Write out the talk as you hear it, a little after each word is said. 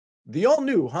The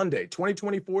all-new Hyundai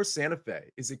 2024 Santa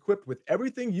Fe is equipped with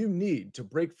everything you need to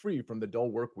break free from the dull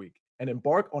work week and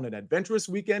embark on an adventurous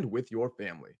weekend with your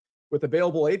family. With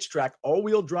available H-Track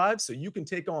all-wheel drive so you can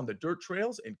take on the dirt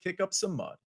trails and kick up some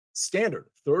mud. Standard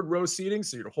third-row seating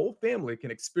so your whole family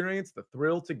can experience the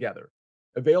thrill together.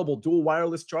 Available dual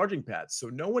wireless charging pads so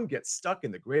no one gets stuck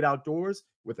in the great outdoors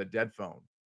with a dead phone.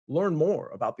 Learn more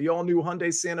about the all-new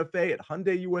Hyundai Santa Fe at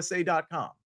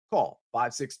HyundaiUSA.com. Call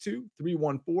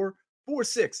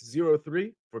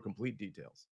 562-314-4603 for complete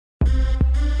details.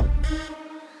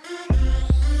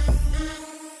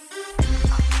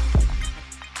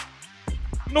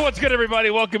 What's good, everybody?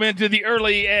 Welcome into the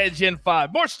Early Edge in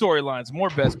 5. More storylines, more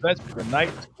best bets for the night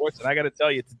in sports. And I got to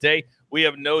tell you, today we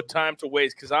have no time to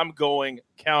waste because I'm going,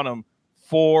 count them,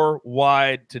 4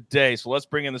 wide today. So let's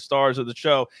bring in the stars of the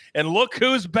show. And look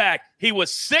who's back. He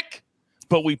was sick,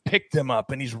 but we picked him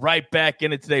up, and he's right back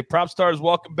in it today. Prop stars,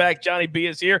 welcome back. Johnny B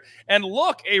is here. And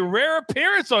look, a rare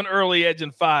appearance on Early Edge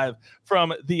in 5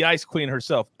 from the Ice Queen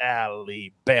herself,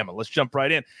 Alabama. Let's jump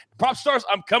right in. Prop stars,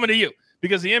 I'm coming to you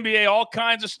because the NBA, all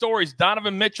kinds of stories.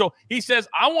 Donovan Mitchell, he says,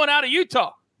 I want out of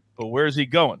Utah. But where's he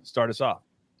going? Start us off.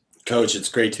 Coach, it's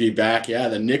great to be back. Yeah,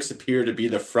 the Knicks appear to be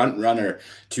the front runner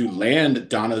to land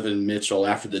Donovan Mitchell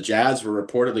after the Jazz were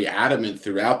reportedly adamant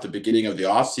throughout the beginning of the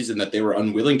offseason that they were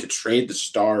unwilling to trade the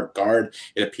star guard.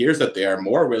 It appears that they are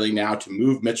more willing now to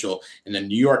move Mitchell, and the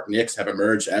New York Knicks have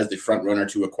emerged as the front runner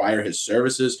to acquire his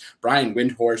services. Brian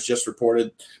Windhorst just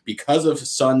reported because of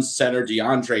Suns center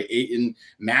DeAndre Ayton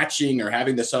matching or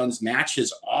having the Suns match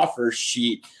his offer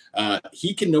sheet,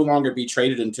 he can no longer be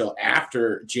traded until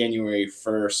after January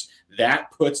 1st.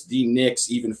 That puts the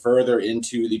Knicks even further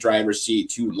into the driver's seat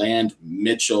to land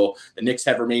Mitchell. The Knicks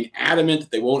have remained adamant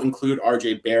that they won't include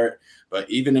R.J. Barrett, but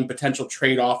even in potential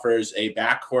trade offers, a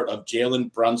backcourt of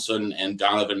Jalen Brunson and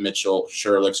Donovan Mitchell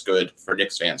sure looks good for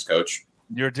Knicks fans, Coach.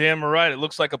 You're damn right. It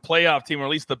looks like a playoff team, or at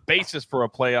least the basis for a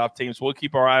playoff team. So we'll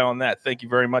keep our eye on that. Thank you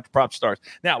very much, Prop Stars.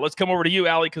 Now, let's come over to you,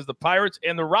 Allie, because the Pirates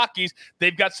and the Rockies,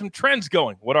 they've got some trends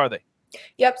going. What are they?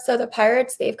 Yep. So the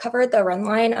Pirates, they've covered the run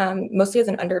line mostly as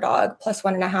an underdog, plus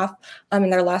 1.5 in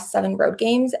their last 7 road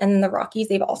games. And the Rockies,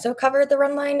 they've also covered the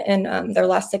run line in their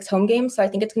last 6 home games. So I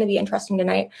think it's going to be interesting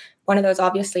tonight. One of those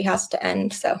obviously has to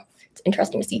end. So it's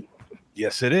interesting to see.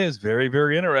 Yes, it is. Very,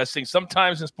 very interesting.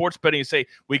 Sometimes in sports betting, you say,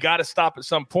 we got to stop at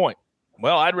some point.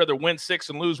 Well, I'd rather win 6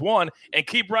 and lose 1 and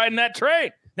keep riding that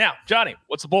train. Now, Johnny,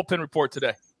 what's the bullpen report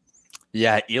today?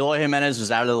 Yeah, Eloy Jimenez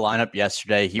was out of the lineup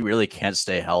yesterday. He really can't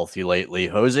stay healthy lately.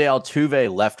 Jose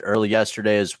Altuve left early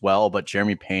yesterday as well, but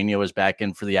Jeremy Pena was back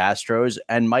in for the Astros,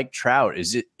 and Mike Trout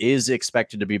is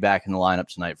expected to be back in the lineup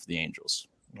tonight for the Angels.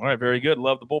 All right, very good.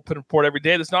 Love the bullpen report every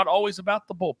day. That's not always about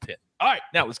the bullpen. All right,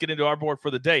 now let's get into our board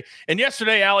for the day. And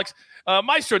yesterday, Alex,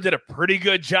 Maestro did a pretty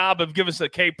good job of giving us a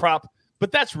K-prop,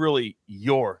 but that's really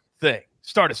your thing.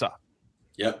 Start us off.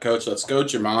 Yep, Coach, let's go.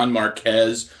 German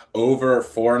Marquez over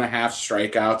 4.5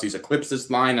 strikeouts. He's eclipsed this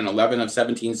line in 11 of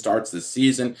 17 starts this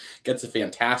season. Gets a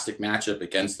fantastic matchup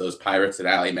against those Pirates that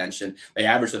Ali mentioned. They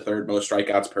average the 3rd most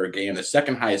strikeouts per game, the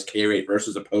 2nd highest K rate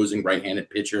versus opposing right-handed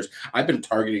pitchers. I've been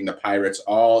targeting the Pirates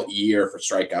all year for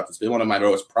strikeouts. It's been one of my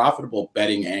most profitable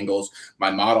betting angles. My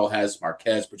model has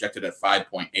Marquez projected at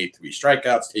 5.83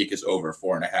 strikeouts. Take is over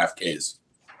 4.5 Ks.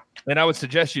 And I would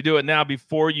suggest you do it now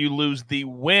before you lose the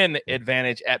win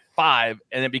advantage at 5,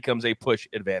 and it becomes a push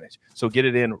advantage. So get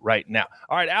it in right now.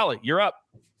 All right, Allie, you're up.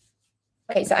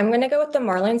 Okay, so I'm going to go with the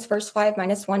Marlins first 5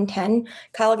 minus 110.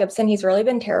 Kyle Gibson, he's really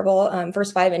been terrible.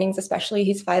 First 5 innings, especially.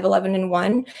 He's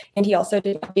 5-11-1, and he also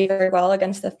did not do very well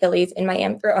against the Phillies in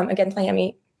Miami against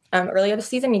Miami. Earlier this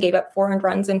season, he gave up 400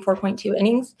 runs in 4.2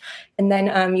 innings. And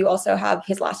then you also have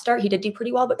his last start. He did do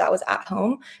pretty well, but that was at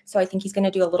home. So I think he's going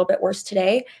to do a little bit worse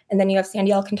today. And then you have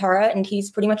Sandy Alcantara, and he's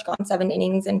pretty much gone 7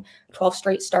 innings and 12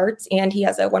 straight starts. And he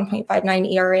has a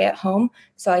 1.59 ERA at home.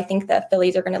 So I think the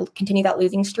Phillies are going to continue that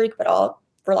losing streak, but I'll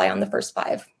rely on the first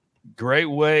 5. Great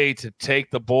way to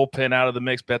take the bullpen out of the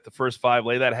mix. Bet the first 5.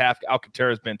 Lay that half.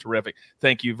 Alcantara's been terrific.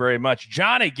 Thank you very much.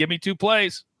 Johnny, give me 2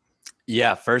 plays.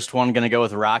 Yeah, first one going to go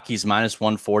with Rockies minus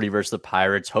 140 versus the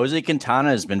Pirates. Jose Quintana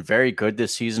has been very good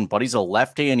this season, but he's a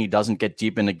lefty and he doesn't get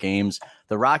deep into games.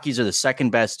 The Rockies are the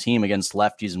 2nd best team against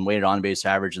lefties in weighted on-base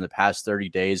average in the past 30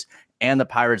 days, and the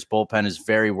Pirates bullpen is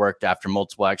very worked after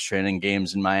multiple extra inning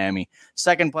games in Miami.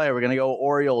 Second player, we're going to go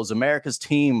Orioles, America's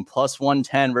team, plus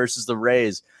 110 versus the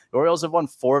Rays. The Orioles have won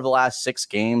 4 of the last 6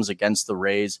 games against the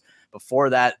Rays. Before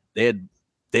that, they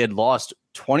had lost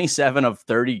 27 of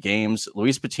 30 games.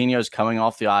 Luis Patino is coming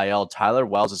off the IL. Tyler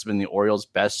Wells has been the Orioles'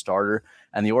 best starter,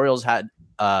 and the Orioles had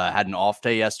an off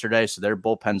day yesterday, so their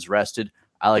bullpen's rested.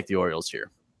 I like the Orioles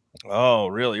here. Oh,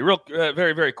 really? Real,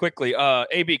 very, very quickly.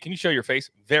 AB, can you show your face?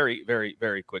 Very, very,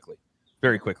 very quickly.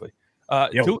 Very quickly.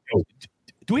 Do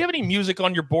we have any music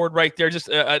on your board right there? Just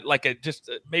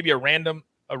maybe a random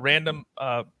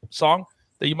song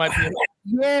that you might be in?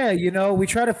 Yeah, we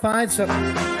try to find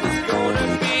something.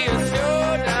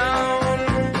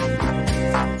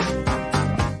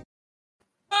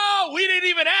 Oh, we didn't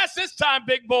even ask this time,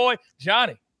 big boy.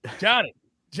 Johnny.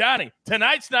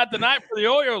 Tonight's not the night for the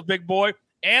Orioles, big boy.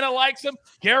 Anna likes him.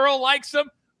 Garrow likes him.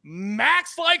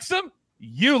 Max likes him.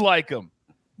 You like him.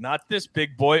 Not this,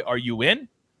 big boy. Are you in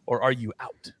or are you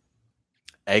out?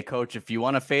 Hey, Coach, if you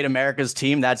want to fade America's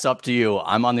team, that's up to you.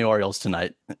 I'm on the Orioles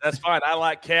tonight. That's fine. I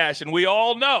like cash. And we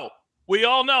all know,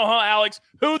 huh, Alex,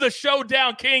 who the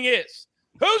showdown king is.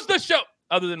 Who's the show?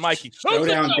 Other than Mikey.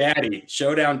 Showdown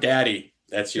Daddy.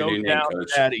 That's your new name,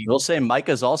 Coach. Daddy. We'll say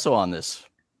Micah's also on this,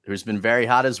 who's been very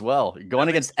hot as well. You're going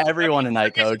against everyone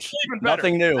tonight, Coach.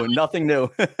 Nothing new. Oh,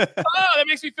 that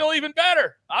makes me feel even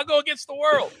better. I'll go against the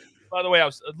world. By the way, I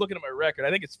was looking at my record. I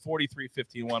think it's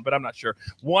 43-51, but I'm not sure.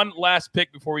 One last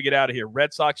pick before we get out of here.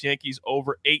 Red Sox, Yankees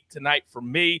over 8 tonight for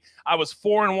me. I was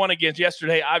 4-1 against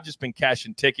yesterday. I've just been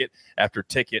cashing ticket after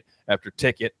ticket after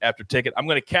ticket after ticket. I'm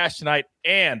going to cash tonight,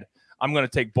 and I'm going to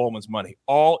take Bowman's money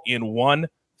all in one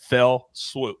fell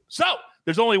swoop. So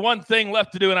there's only one thing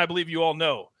left to do, and I believe you all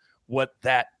know what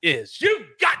that is. You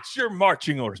got your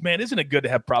marching orders. Man, isn't it good to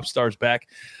have Prop Stars back?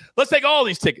 Let's take all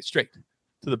these tickets straight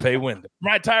to the pay window.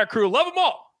 My entire crew, love them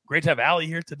all. Great to have Allie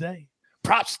here today.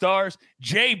 Prop Stars,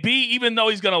 JB, even though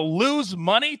he's going to lose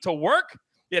money to work,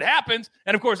 it happens.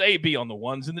 And, of course, AB on the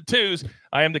ones and the twos.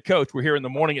 I am the coach. We're here in the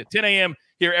morning at 10 a.m.,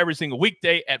 here every single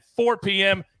weekday at 4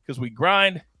 p.m. because we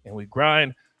grind and we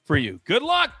grind for you. Good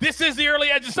luck. This is the Early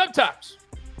Edge. Sometimes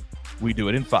we do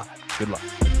it in 5. Good luck.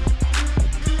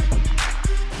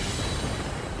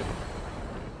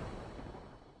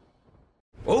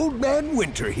 Old Man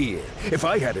Winter here. If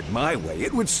I had it my way,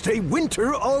 it would stay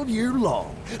winter all year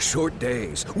long. Short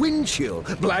days, wind chill,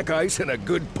 black ice, and a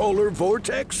good polar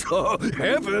vortex. Oh,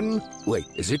 heaven. Wait,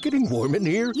 is it getting warm in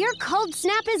here? Your cold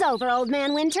snap is over, Old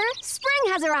Man Winter.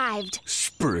 Spring has arrived.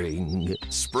 Spring.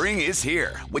 Spring is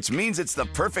here, which means it's the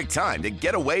perfect time to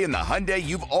get away in the Hyundai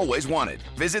you've always wanted.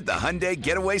 Visit the Hyundai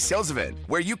Getaway Sales Event,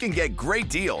 where you can get great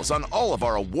deals on all of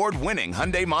our award-winning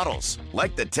Hyundai models,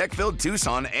 like the tech-filled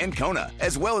Tucson and Kona,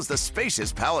 as well as the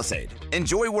spacious Palisade.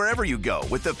 Enjoy wherever you go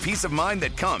with the peace of mind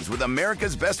that comes with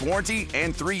America's best warranty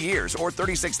and 3 years or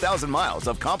 36,000 miles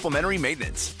of complimentary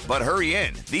maintenance. But hurry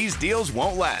in, these deals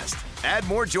won't last. Add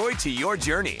more joy to your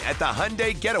journey at the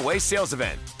Hyundai Getaway Sales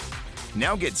Event.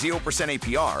 Now get 0%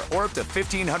 APR or up to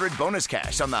 $1,500 bonus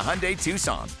cash on the Hyundai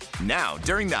Tucson. Now,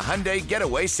 during the Hyundai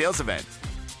Getaway Sales Event.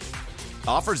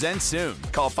 Offers end soon.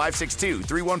 Call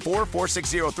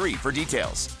 562-314-4603 for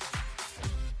details.